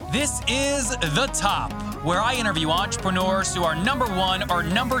This is The Top, where I interview entrepreneurs who are number one or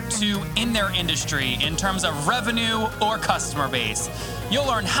number two in their industry in terms of revenue or customer base. You'll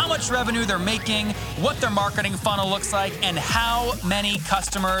learn how much revenue they're making, what their marketing funnel looks like, and how many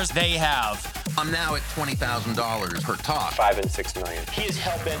customers they have. I'm now at $20,000 per talk. 5 and 6 million. He is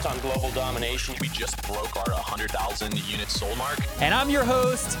hell-bent on global domination. We just broke our 100,000 units sold mark. And I'm your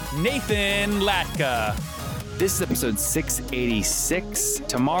host, Nathan Latka. This is episode 686.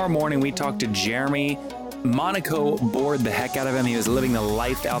 Tomorrow morning, we talk to Jeremy. Monaco bored the heck out of him. He was living the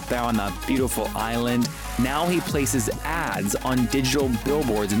life out there on the beautiful island. Now he places ads on digital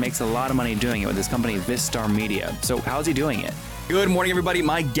billboards and makes a lot of money doing it with his company, Vistar Media. So how's he doing it? Good morning, everybody.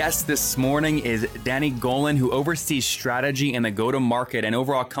 My guest this morning is Danny Golan, who oversees strategy and the go-to-market and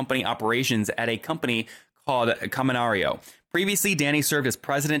overall company operations at a company called Kaminario. Previously, Danny served as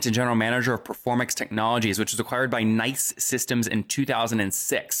president and general manager of Performix Technologies, which was acquired by NICE Systems in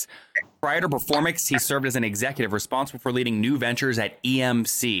 2006. Prior to Performix, he served as an executive responsible for leading new ventures at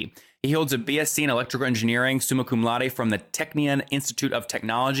EMC. He holds a BSc in electrical engineering, summa cum laude from the Technion Institute of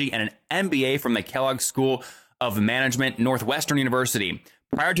Technology, and an MBA from the Kellogg School of Management, Northwestern University.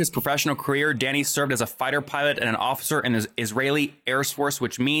 Prior to his professional career, Danny served as a fighter pilot and an officer in the Israeli Air Force,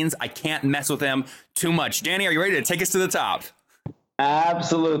 which means I can't mess with him too much. Danny, are you ready to take us to the top?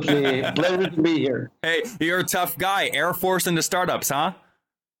 Absolutely. Pleasure to be here. Hey, you're a tough guy. Air Force into startups, huh?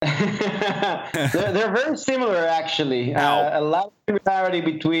 They're very similar, actually. A lot of similarity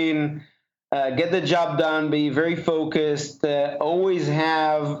between get the job done, be very focused, always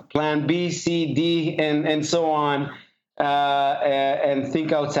have plan B, C, D, and so on. And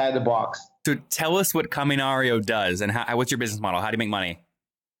think outside the box. So tell us what Kaminario does and what's your business model? How do you make money?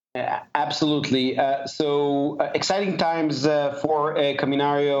 Absolutely. So exciting times for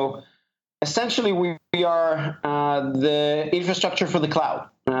Kaminario. Essentially, we are the infrastructure for the cloud.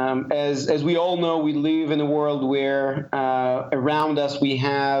 As we all know, we live in a world where around us we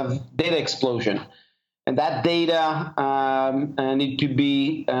have data explosion. And that data need to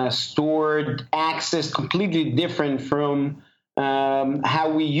be stored, accessed completely different from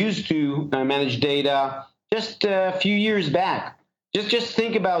how we used to manage data just a few years back. Just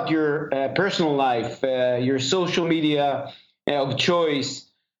think about your personal life, your social media of choice,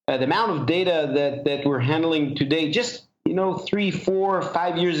 the amount of data that we're handling today. Just 3, 4,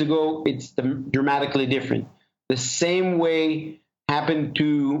 5 years ago, it's dramatically different. The same way happened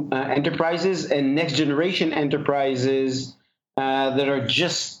to enterprises and next generation enterprises that are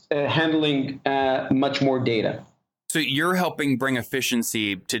just handling much more data. So you're helping bring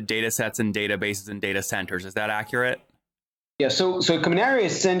efficiency to data sets and databases and data centers. Is that accurate? Yeah, so Kaminario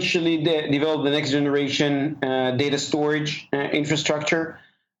essentially developed the next generation data storage infrastructure.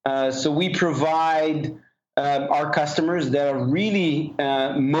 So we provide our customers that are really,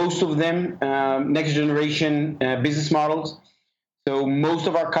 most of them, next generation business models. So most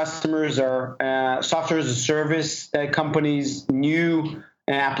of our customers are software as a service companies, new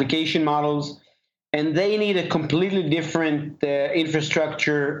application models, and they need a completely different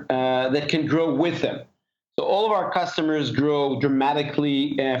infrastructure that can grow with them. So all of our customers grow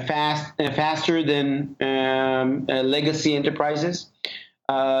dramatically faster than legacy enterprises.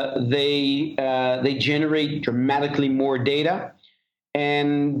 They generate dramatically more data.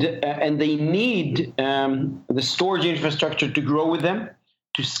 And they need the storage infrastructure to grow with them,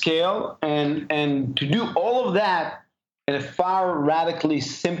 to scale, and to do all of that in a far radically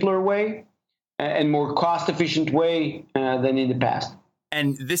simpler way and more cost-efficient way than in the past.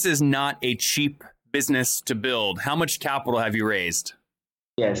 And this is not a cheap business to build. How much capital have you raised?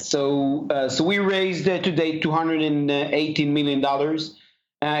 Yes, so we raised to date $218 million.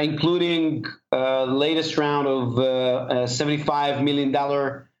 Including latest round of $75 million,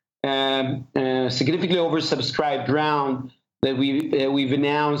 significantly oversubscribed round that we've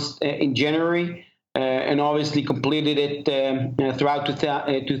announced in January, and obviously completed it throughout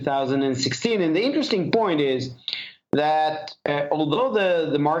 2016. And the interesting point is that although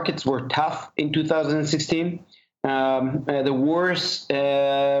the markets were tough in 2016, the worst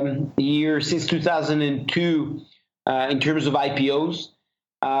year since 2002 in terms of IPOs,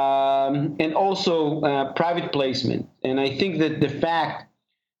 and also private placement. And I think that the fact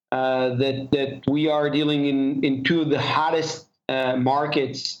that we are dealing in two of the hottest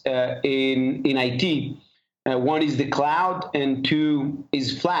markets in IT, one is the cloud and two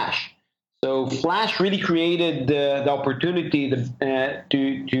is Flash. So Flash really created the opportunity to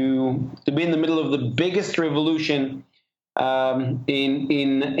be in the middle of the biggest revolution in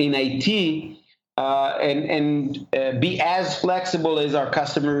IT. And be as flexible as our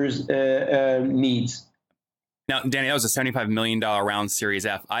customers' needs. Now, Danny, that was a $75 million round Series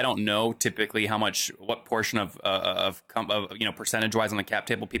F. I don't know typically what portion of percentage-wise on the cap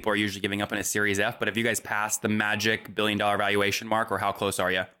table people are usually giving up in a Series F. But have you guys passed the magic $1 billion valuation mark, or how close are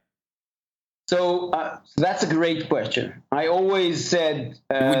you? So that's a great question. I always said.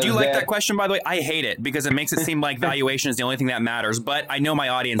 Would you like that question, by the way? I hate it because it makes it seem like valuation is the only thing that matters. But I know my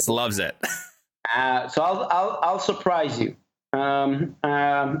audience loves it. So I'll surprise you.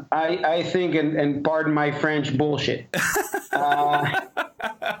 I think, and pardon my French bullshit.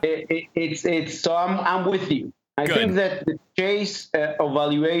 It's so I'm with you. I think that the chase of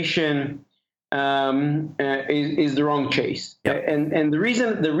valuation is the wrong chase. Yep. And the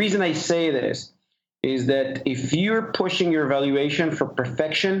reason I say this is that if you're pushing your valuation for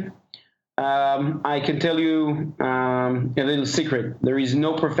perfection, I can tell you a little secret. There is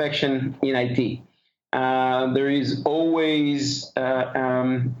no perfection in IT. There is always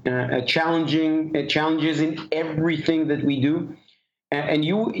challenges in everything that we do, and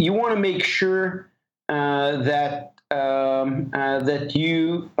you want to make sure that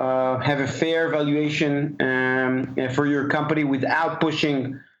you have a fair valuation for your company without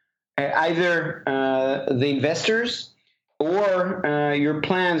pushing either the investors or your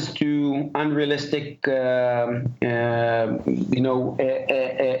plans to unrealistic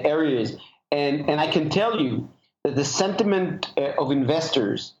areas. And I can tell you that the sentiment of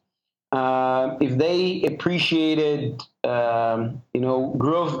investors, if they appreciated, growth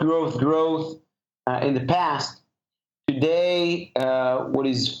in the past, today, what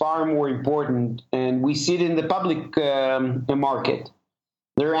is far more important, and we see it in the public market,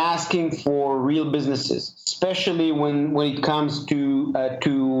 they're asking for real businesses, especially when it comes to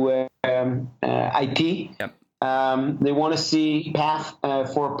IT. Yep. They want to see path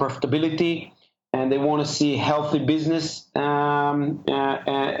for profitability, and they want to see healthy business, and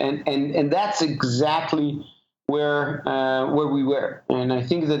that's exactly where we were. And I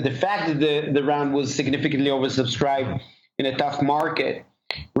think that the fact that the round was significantly oversubscribed in a tough market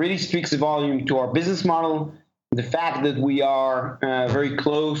really speaks volume to our business model. The fact that we are very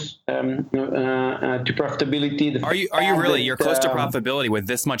close to profitability. Are you really? You're close to profitability with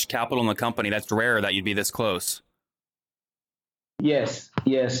this much capital in the company. That's rare that you'd be this close. Yes.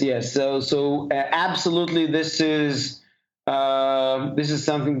 So absolutely, this is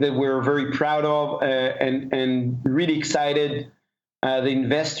something that we're very proud of and really excited. The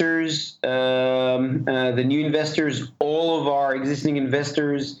investors, the new investors, all of our existing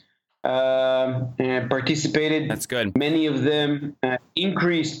investors participated. That's good. Many of them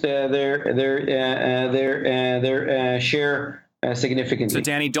increased their share significantly. So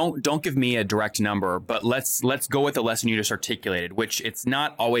Danny, don't give me a direct number, but let's go with the lesson you just articulated, which it's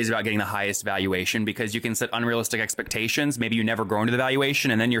not always about getting the highest valuation, because you can set unrealistic expectations. Maybe you never grow into the valuation,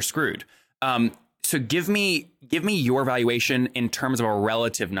 and then you're screwed. So give me your valuation in terms of a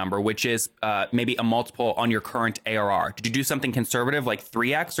relative number, which is maybe a multiple on your current ARR. Did you do something conservative like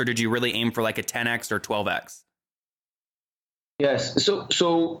 3x, or did you really aim for like a 10x or 12x? Yes.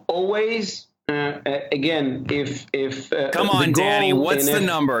 So always, again, if come on, Danny, what's the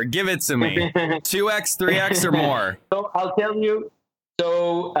number? Give it to me. 2x, 3x, or more? So I'll tell you.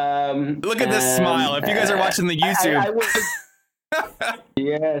 So look at this smile. If you guys are watching the YouTube.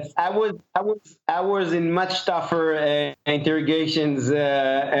 Yes, I was in much tougher interrogations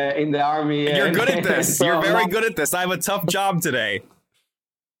in the army. You're good at this. So you're very good at this. I have a tough job today.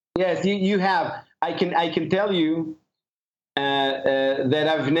 Yes, you have. I can tell you that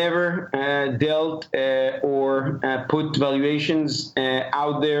I've never dealt or put valuations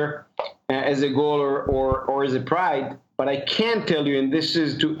out there as a goal or as a pride. But I can tell you, and this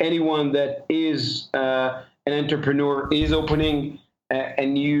is to anyone that is an entrepreneur, is opening a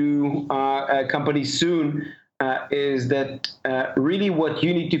new company soon, is that really what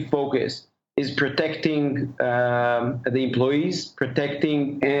you need to focus is protecting the employees,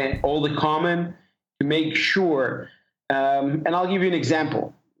 protecting all the common, to make sure. And I'll give you an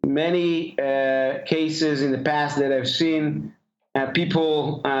example. Many cases in the past that I've seen,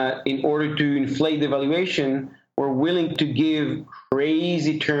 people, in order to inflate the valuation, were willing to give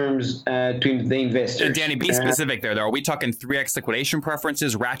crazy terms to the investors. Danny, be specific there, though. Are we talking 3x liquidation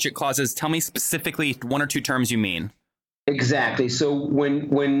preferences, ratchet clauses? Tell me specifically one or two terms you mean. Exactly. So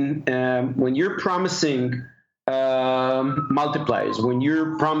when you're promising multipliers, when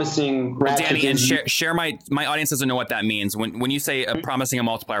you're promising ratchet, Danny, and share my audience doesn't know what that means. When you say promising a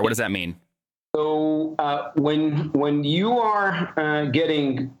multiplier, what does that mean? So when you are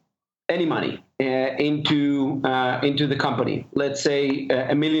getting any money into the company, let's say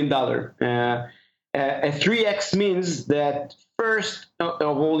 $1 million, a 3x means that first of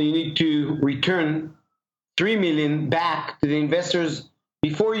all you need to return $3 million back to the investors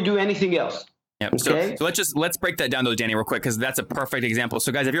before you do anything else. Yep. Okay. So let's break that down though, Danny, real quick, because that's a perfect example.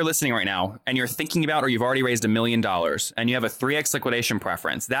 So guys, if you're listening right now and you're thinking about, or you've already raised $1 million and you have a 3x liquidation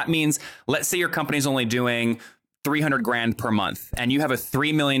preference, that means, let's say your company's only doing 300 grand per month and you have a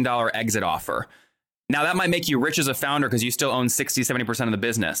 $3 million exit offer. Now that might make you rich as a founder because you still own 60, 70% of the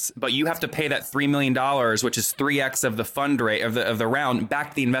business, but you have to pay that $3 million, which is 3x of the fund rate of the round, back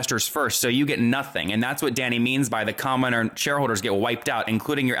to the investors first. So you get nothing. And that's what Danny means by the common shareholders get wiped out,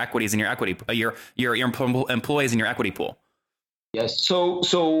 including your equities and your equity, your employees in your equity pool. Yes. So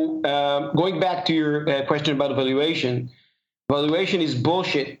going back to your question about valuation is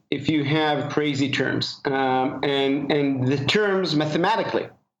bullshit if you have crazy terms, and the terms mathematically,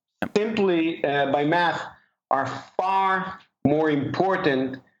 simply by math, are far more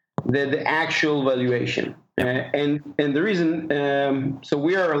important than the actual valuation. And the reason, so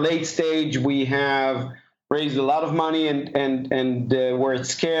we are a late stage. We have raised a lot of money, and we're at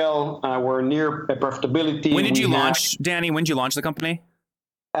scale. We're near profitability. When did you launch, Danny? When did you launch the company?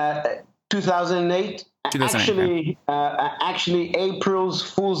 2008. Actually, April's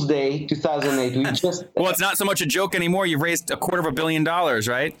Fool's Day, 2008. We just well, it's not so much a joke anymore. You've raised $250 million,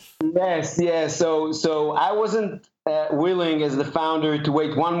 right? Yes. So I wasn't willing, as the founder, to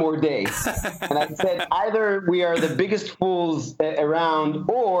wait one more day, and I said either we are the biggest fools around,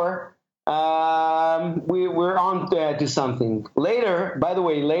 or we're on to something. Later, by the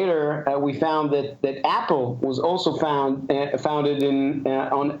way, we found that Apple was also founded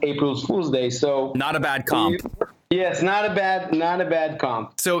on April's Fool's Day. So not a bad comp. Yes, not a bad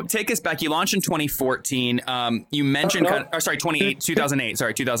comp. So take us back. You launched in 2014. You mentioned, 2008.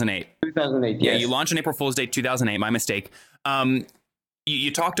 Sorry, 2008. 2008. Yeah, yes. you launched on April Fool's Day 2008. My mistake.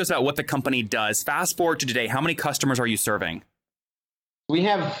 You talked to us about what the company does. Fast forward to today. How many customers are you serving? We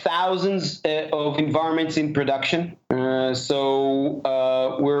have thousands of environments in production, so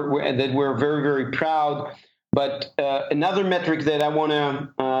we're very, very proud. But another metric that I want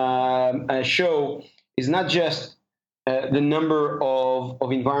to show is not just the number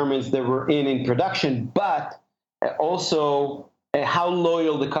of environments that we're in production, but also how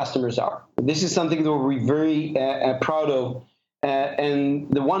loyal the customers are. This is something that we're very proud of.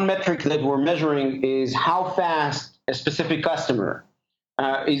 And the one metric that we're measuring is how fast a specific customer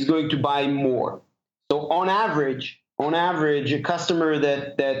is going to buy more. So on average, a customer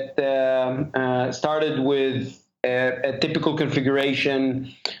that started with a typical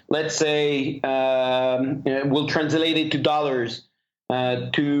configuration, let's say, we'll translate it to dollars,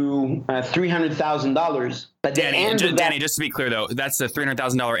 to $300,000. But Danny, just to be clear though, that's a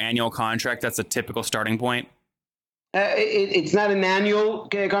 $300,000 annual contract. That's a typical starting point. It's not an annual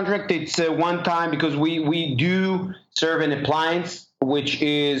contract. It's one time, because we do serve an appliance, which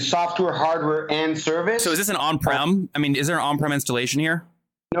is software, hardware, and service. So is this an on-prem? I mean, is there an on-prem installation here?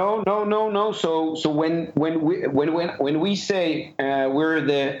 No. So when we say we're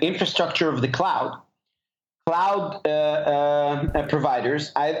the infrastructure of the cloud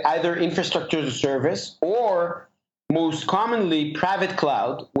providers, either infrastructure as a service, or most commonly private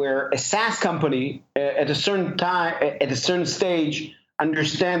cloud, where a SaaS company at a certain stage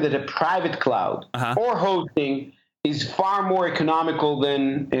understand that a private cloud or hosting is far more economical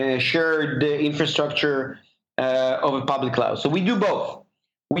than shared infrastructure of a public cloud. So we do both.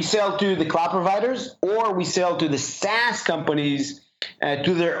 We sell to the cloud providers, or we sell to the SaaS companies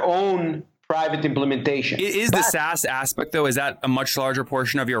to their own private implementation. The SaaS aspect, though, is that a much larger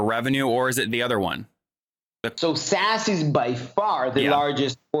portion of your revenue, or is it the other one? So SaaS is by far the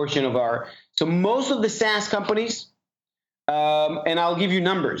largest portion of our. So most of the SaaS companies, and I'll give you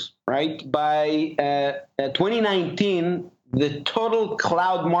numbers, right? By 2019, the total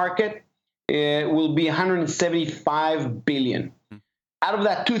cloud market will be 175 billion. Out of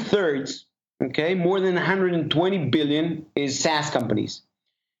that, 2/3, more than 120 billion is SaaS companies.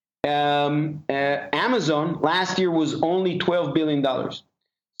 Amazon last year was only $12 billion.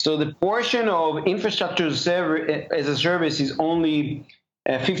 So the portion of infrastructure as a service is only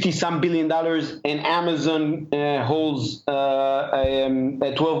 $50-some billion, and Amazon holds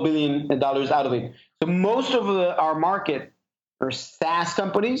 $12 billion out of it. So most of our market are SaaS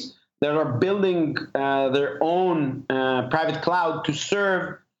companies that are building their own private cloud to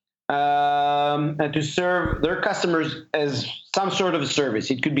serve their customers as some sort of a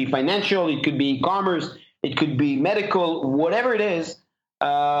service. It could be financial, it could be e-commerce, it could be medical, whatever it is.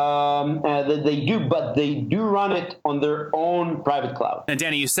 that they do, but they do run it on their own private cloud. And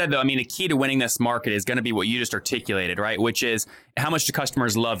Danny, you said, though, I mean, the key to winning this market is going to be what you just articulated, right? Which is how much do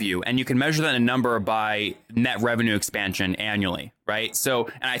customers love you? And you can measure that in a number by net revenue expansion annually, right? So,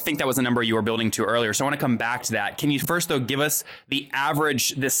 and I think that was a number you were building to earlier. So I want to come back to that. Can you first, though, give us the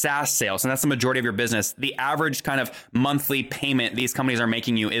average, the SaaS sales, and that's the majority of your business, the average kind of monthly payment these companies are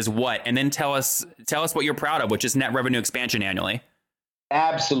making you is what? And then tell us what you're proud of, which is net revenue expansion annually.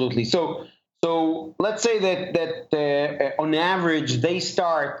 Absolutely. So let's say that on average they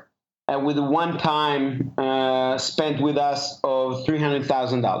start with a one-time spent with us of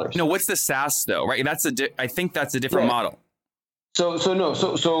 $300,000. No, what's the SaaS though? Right, I think that's a different model.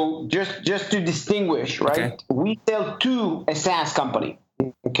 So just to distinguish, right? Okay. We sell to a SaaS company.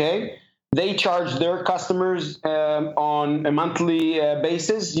 Okay, they charge their customers on a monthly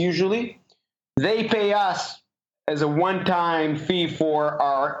basis. Usually, they pay us as a one-time fee for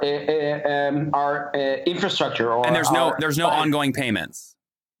our infrastructure. And there's no ongoing payments.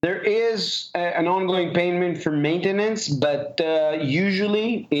 There is an ongoing payment for maintenance, but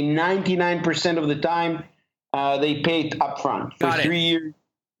usually in 99% of the time, they pay it upfront for 3 years.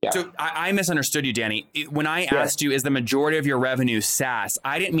 Yeah. So I misunderstood you, Danny. When I asked you, is the majority of your revenue SaaS?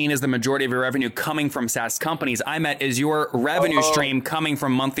 I didn't mean is the majority of your revenue coming from SaaS companies. I meant is your revenue stream coming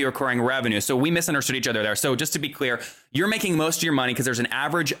from monthly recurring revenue? So we misunderstood each other there. So just to be clear, you're making most of your money because there's an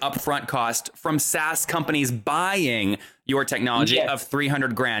average upfront cost from SaaS companies buying your technology of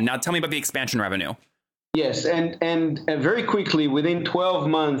 $300,000. Now tell me about the expansion revenue. Yes, and very quickly, within 12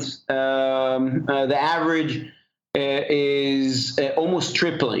 months, the average is almost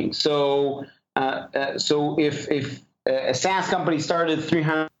tripling. So if a SaaS company started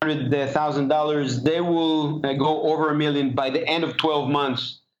 $300,000, they will go over $1 million by the end of 12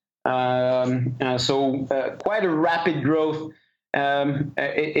 months. So quite a rapid growth.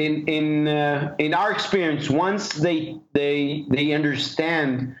 In our experience, once they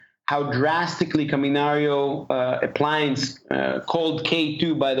understand how drastically Kaminario appliance called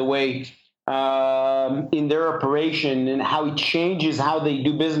K2, by the way, in their operation and how it changes how they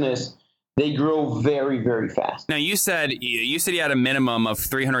do business, they grow very, very fast. Now, you said you had a minimum of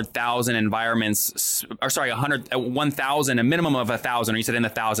 300,000 environments, or sorry, 1,000, a minimum of 1,000, or you said in the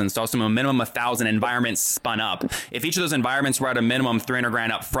thousands, so also a minimum of 1,000 environments spun up. If each of those environments were at a minimum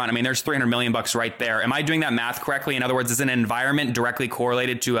 $300,000 up front, I mean, there's $300 million right there. Am I doing that math correctly? In other words, is an environment directly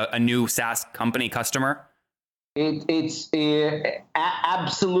correlated to a new SaaS company customer? It's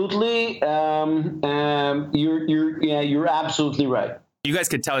absolutely. You're absolutely right. You guys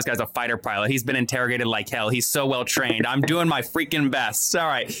could tell this guy's a fighter pilot. He's been interrogated like hell. He's so well trained. I'm doing my freaking best. All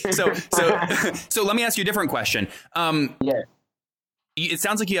right. So let me ask you a different question. It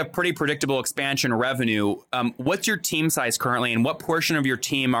sounds like you have pretty predictable expansion revenue. What's your team size currently, and what portion of your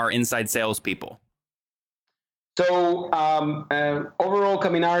team are inside salespeople? So overall,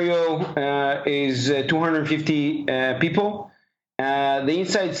 Kaminario is 250 people. The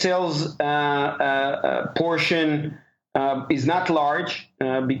inside sales portion is not large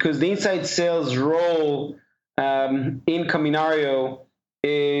because the inside sales role in Kaminario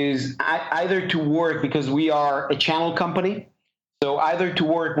is either to work, because we are a channel company, so either to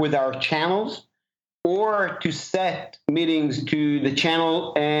work with our channels or to set meetings to the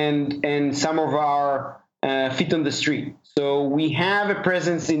channel and some of our feet on the street. So we have a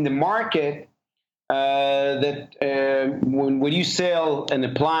presence in the market that when you sell an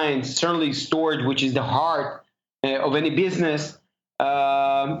appliance, certainly storage, which is the heart of any business,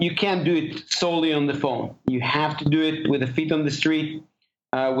 you can't do it solely on the phone. You have to do it with the feet on the street,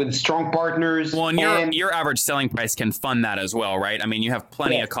 with strong partners. Well, and your average selling price can fund that as well, right? I mean, you have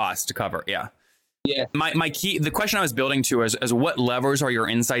plenty of costs to cover. Yeah. Yeah. The question I was building to is what levers are your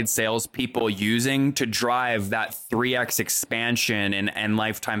inside sales people using to drive that 3x expansion and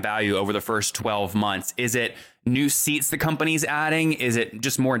lifetime value over the first 12 months? Is it new seats the company's adding? Is it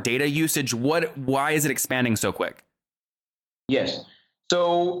just more data usage? Why is it expanding so quick? Yes.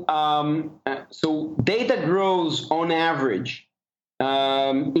 So data grows on average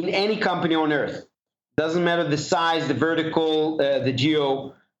in any company on earth. Doesn't matter the size, the vertical, the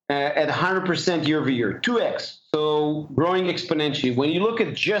geo. At 100% year over year, 2x, so growing exponentially. When you look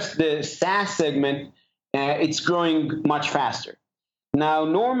at just the SaaS segment, it's growing much faster. Now,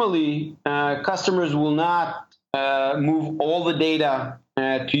 normally, customers will not move all the data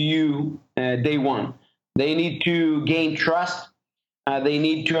to you day one. They need to gain trust. They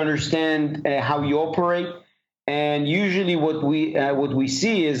need to understand how you operate. And usually what we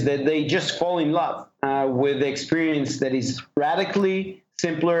see is that they just fall in love with the experience that is radically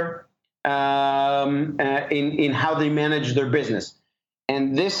simpler in how they manage their business.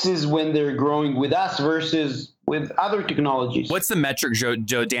 And this is when they're growing with us versus with other technologies. What's the metric,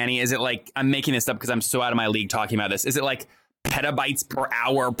 Joe Danny? Is it like, I'm making this up because I'm so out of my league talking about this. Is it like petabytes per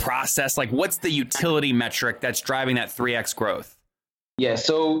hour processed? Like, what's the utility metric that's driving that 3x growth? Yeah,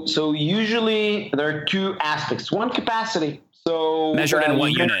 so usually there are two aspects. One, capacity. So measured in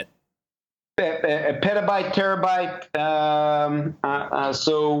what unit? A petabyte, terabyte.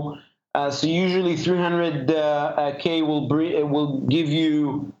 So usually 300K will give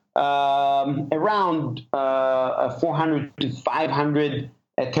you around 400 to 500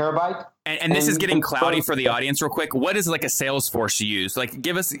 terabyte. And this is getting cloudy for the audience real quick. What is like a Salesforce you use? Like,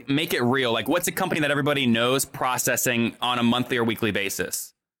 make it real. Like, what's a company that everybody knows processing on a monthly or weekly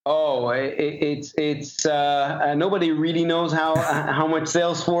basis? Oh, it's nobody really knows how much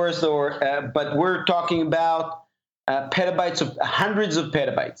Salesforce but we're talking about petabytes of hundreds of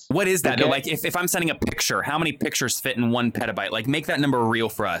petabytes. What is that? Okay. Like, if I'm sending a picture, how many pictures fit in 1 petabyte? Like, make that number real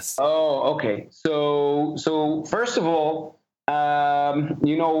for us. Oh, okay. So first of all, we're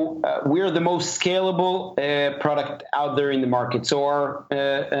the most scalable product out there in the market. So our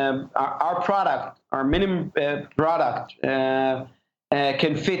product, our minimum product,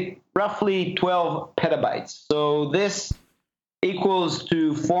 can fit roughly 12 petabytes. So this equals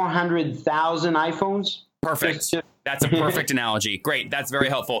to 400,000 iPhones. Perfect. That's a perfect analogy. Great. That's very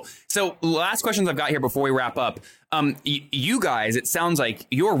helpful. So last questions I've got here before we wrap up. You guys, it sounds like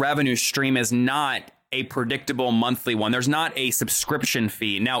your revenue stream is not a predictable monthly one. There's not a subscription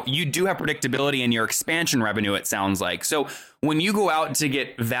fee. Now, you do have predictability in your expansion revenue, it sounds like. So when you go out to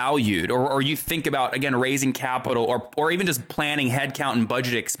get valued or you think about, again, raising capital or even just planning headcount and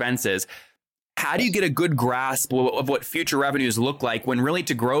budget expenses, how do you get a good grasp of what future revenues look like when really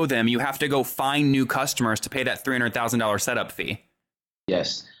to grow them, you have to go find new customers to pay that $300,000 setup fee?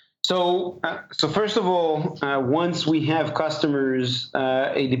 Yes. So first of all, once we have customers,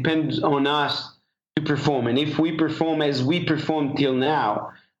 it depends on us to perform. And if we perform as we performed till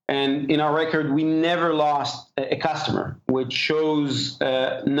now, and in our record, we never lost a customer, which shows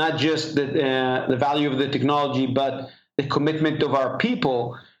not just the value of the technology, but the commitment of our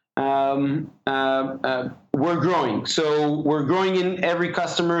people. We're growing. So we're growing in every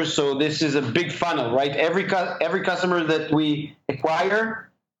customer. So this is a big funnel, right? Every customer that we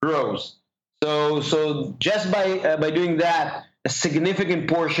acquire grows. So just by doing that, a significant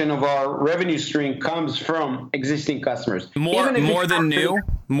portion of our revenue stream comes from existing customers. More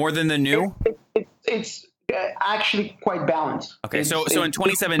than the new? It's actually quite balanced. Okay, so in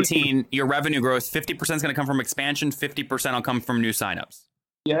 2017, your revenue growth, 50% is going to come from expansion, 50% will come from new signups.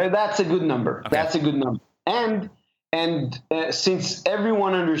 Yeah, that's a good number. Okay. That's a good number. And since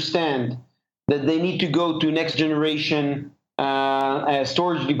everyone understands that they need to go to next generation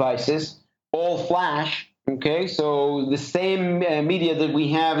storage devices, all flash. Okay, so the same media that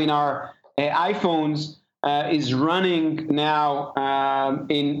we have in our iPhones is running now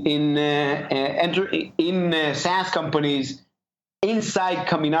in SaaS companies inside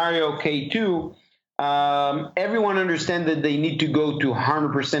Kaminario K2. Everyone understands that they need to go to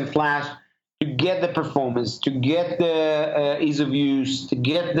 100% flash to get the performance, to get the ease of use, to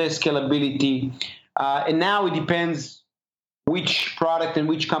get the scalability. And now it depends which product and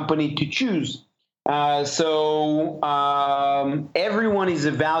which company to choose. So everyone is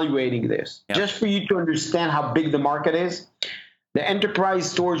evaluating this. Yep. Just for you to understand how big the market is, the enterprise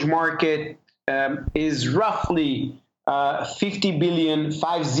storage market is roughly $50 billion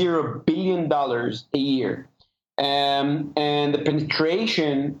a year. And the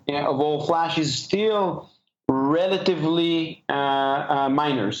penetration of all flash is still relatively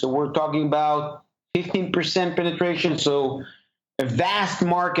minor. So we're talking about 15% penetration. So a vast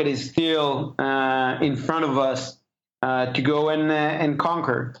market is still in front of us to go and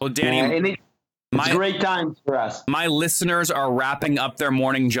conquer. Well, Danny, it's great times for us. My listeners are wrapping up their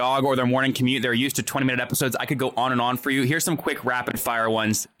morning jog or their morning commute. They're used to 20-minute episodes. I could go on and on for you. Here's some quick rapid fire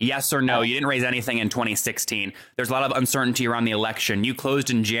ones. Yes or no? You didn't raise anything in 2016. There's a lot of uncertainty around the election. You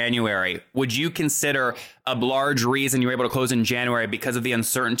closed in January. Would you consider a large reason you were able to close in January because of the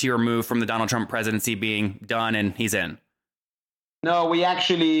uncertainty removed from the Donald Trump presidency being done and he's in? No, we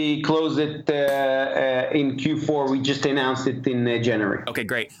actually closed it in Q4. We just announced it in January. Okay,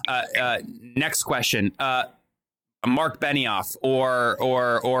 great. Next question. Mark Benioff or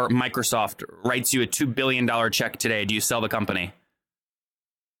Microsoft writes you a $2 billion check today. Do you sell the company?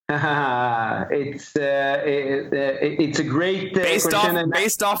 It's a great question.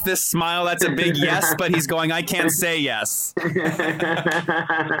 Based off this smile, that's a big yes, but he's going, I can't say yes.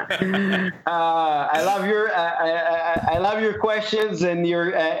 I love your questions, and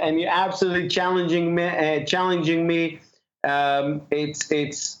you're absolutely challenging me. When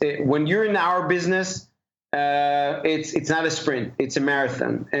you're in our business, it's not a sprint, it's a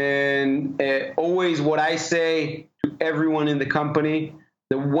marathon. And always what I say to everyone in the company,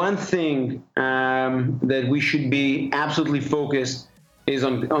 the one thing that we should be absolutely focused is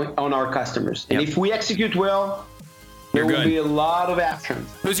on our customers. And if we execute well, there will be a lot of actions.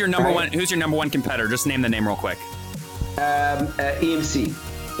 Who's your number one? Who's your number one competitor? Just name the name real quick. EMC.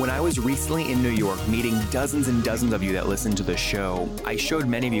 When I was recently in New York meeting dozens and dozens of you that listen to the show, I showed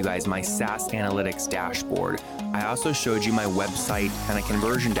many of you guys my SaaS Analytics dashboard. I also showed you my website kind of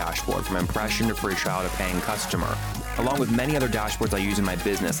conversion dashboard from impression to free trial to paying customer, along with many other dashboards I use in my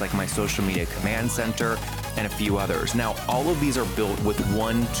business, like my social media command center and a few others. Now, all of these are built with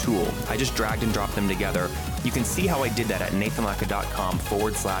one tool. I just dragged and dropped them together. You can see how I did that at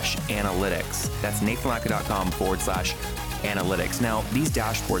nathanlatka.com/analytics. That's nathanlatka.com/analytics. Now, these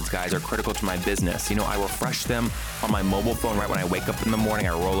dashboards, guys, are critical to my business. You know, I refresh them on my mobile phone right when I wake up in the morning.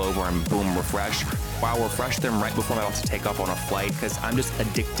 I roll over and boom, refresh. I'll refresh them right before I'm about to take off on a flight because I'm just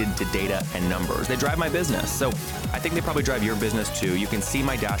addicted to data and numbers. They drive my business. So I think they probably drive your business too. You can see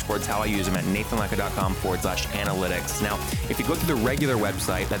my dashboards, how I use them at nathanlatka.com/analytics. Now, if you go to the regular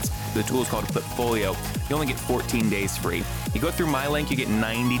website, the tool is called Flipfolio, you only get 14 days free. You go through my link, you get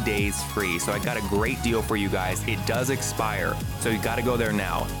 90 days free. So I got a great deal for you guys. It does expire, so you got to go there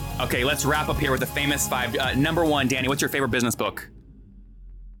now. Okay, let's wrap up here with the famous 5. Number 1, Danny, what's your favorite business book?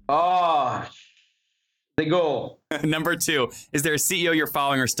 Oh, The Goal. Number 2, is there a CEO you're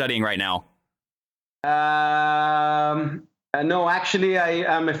following or studying right now? No, actually,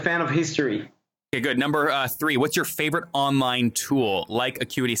 I'm a fan of history. Okay, good. Number 3, what's your favorite online tool like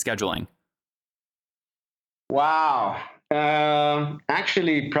Acuity Scheduling? Wow.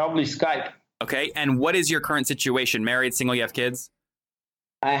 Actually, probably Skype. Okay, and what is your current situation? Married, single, you have kids?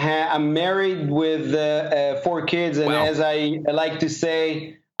 I'm married with 4 kids, and as I like to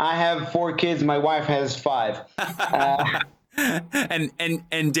say, I have 4 kids. My wife has 5.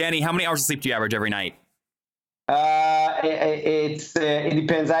 And Danny, how many hours of sleep do you average every night? It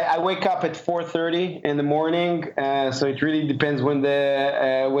depends. I wake up at 4:30 in the morning, so it really depends when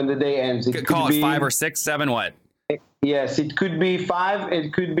the day ends. Call it 5 or 6, 7, what? Yes, it could be 5.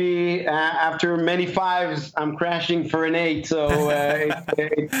 It could be after many 5s, I'm crashing for an 8. So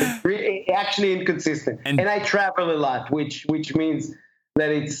it's really, actually inconsistent. And I travel a lot, which means that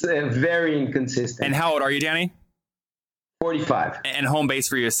it's very inconsistent. And how old are you, Danny? 45. And home base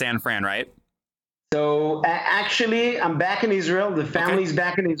for you is San Fran, right? So actually, I'm back in Israel. The family's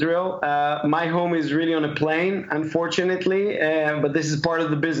back in Israel. My home is really on a plane, unfortunately, but this is part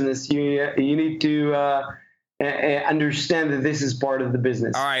of the business. You need to understand that this is part of the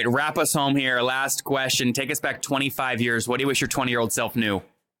business. All right, wrap us home here. Last question. Take us back 25 years. What do you wish your 20-year-old self knew?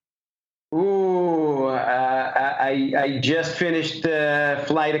 Ooh, I just finished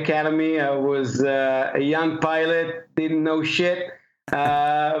Flight Academy. I was a young pilot, didn't know shit,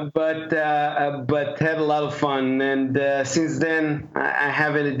 but had a lot of fun. And since then, I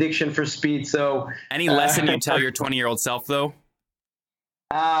have an addiction for speed. So, any lesson you tell your 20-year-old self, though?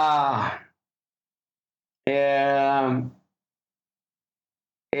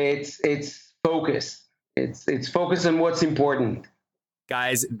 It's focus. It's focus on what's important.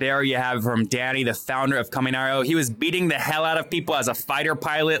 Guys, there you have it from Danny, the founder of Kaminario. He was beating the hell out of people as a fighter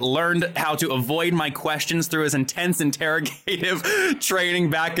pilot, learned how to avoid my questions through his intense interrogative training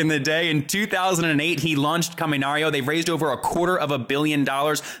back in the day. In 2008, he launched Kaminario. They've raised over $250 million.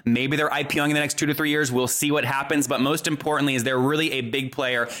 Maybe they're IPOing in the next 2 to 3 years. We'll see what happens. But most importantly, is they're really a big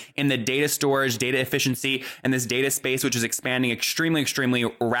player in the data storage, data efficiency, and this data space, which is expanding extremely, extremely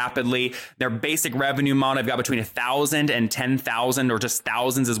rapidly. Their basic revenue model, they've got between 1,000 and 10,000, or just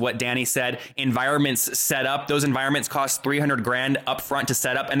thousands is what Danny said. Environments set up. Those environments cost $300,000 up front to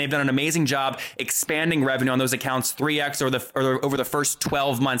set up, and they've done an amazing job expanding revenue on those accounts 3x over the first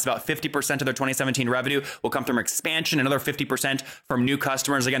 12 months. About 50% of their 2017 revenue will come from expansion, another 50% from new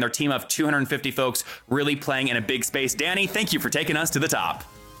customers. Again, their team of 250 folks really playing in a big space. Danny, thank you for taking us to the top.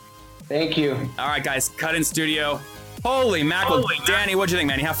 Thank you. All right, guys, cut in studio. Holy mackerel. Danny, what'd you think,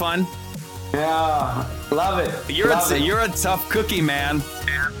 man? You have fun? Yeah, love it. You're a tough cookie, man.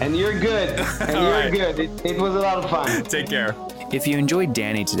 And you're good. Good. It was a lot of fun. Take care. If you enjoyed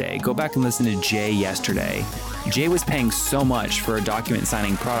Danny today, go back and listen to Jay yesterday. Jay was paying so much for a document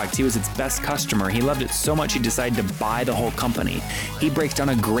signing product. He was its best customer. He loved it so much he decided to buy the whole company. He breaks down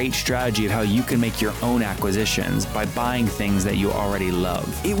a great strategy of how you can make your own acquisitions by buying things that you already love.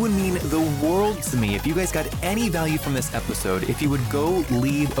 It would mean the world to me if you guys got any value from this episode, if you would go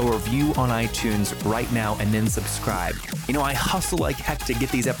leave a review on iTunes right now and then subscribe. You know, I hustle like heck to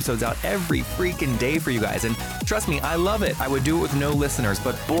get these episodes out every freaking day for you guys, and trust me, I love it. I would do it with no listeners,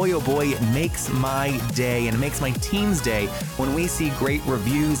 but boy, oh boy, it makes my day and it makes my team's day when we see great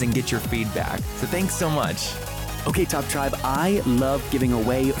reviews and get your feedback. So thanks so much. Okay, Top Tribe, I love giving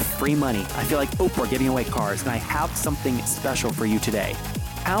away free money. I feel like Oprah giving away cars, and I have something special for you today.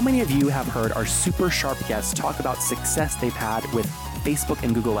 How many of you have heard our super sharp guests talk about success they've had with Facebook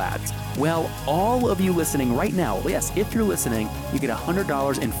and Google Ads? Well, all of you listening right now, yes, if you're listening, you get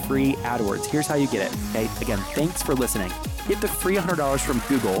 $100 in free AdWords. Here's how you get it. Okay, again, thanks for listening. Get the free $100 from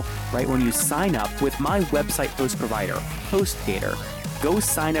Google, right, when you sign up with my website host provider, HostGator. Go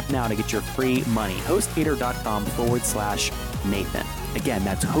sign up now to get your free money. HostGator.com/Nathan. Again,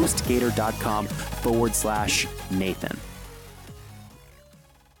 that's HostGator.com/Nathan.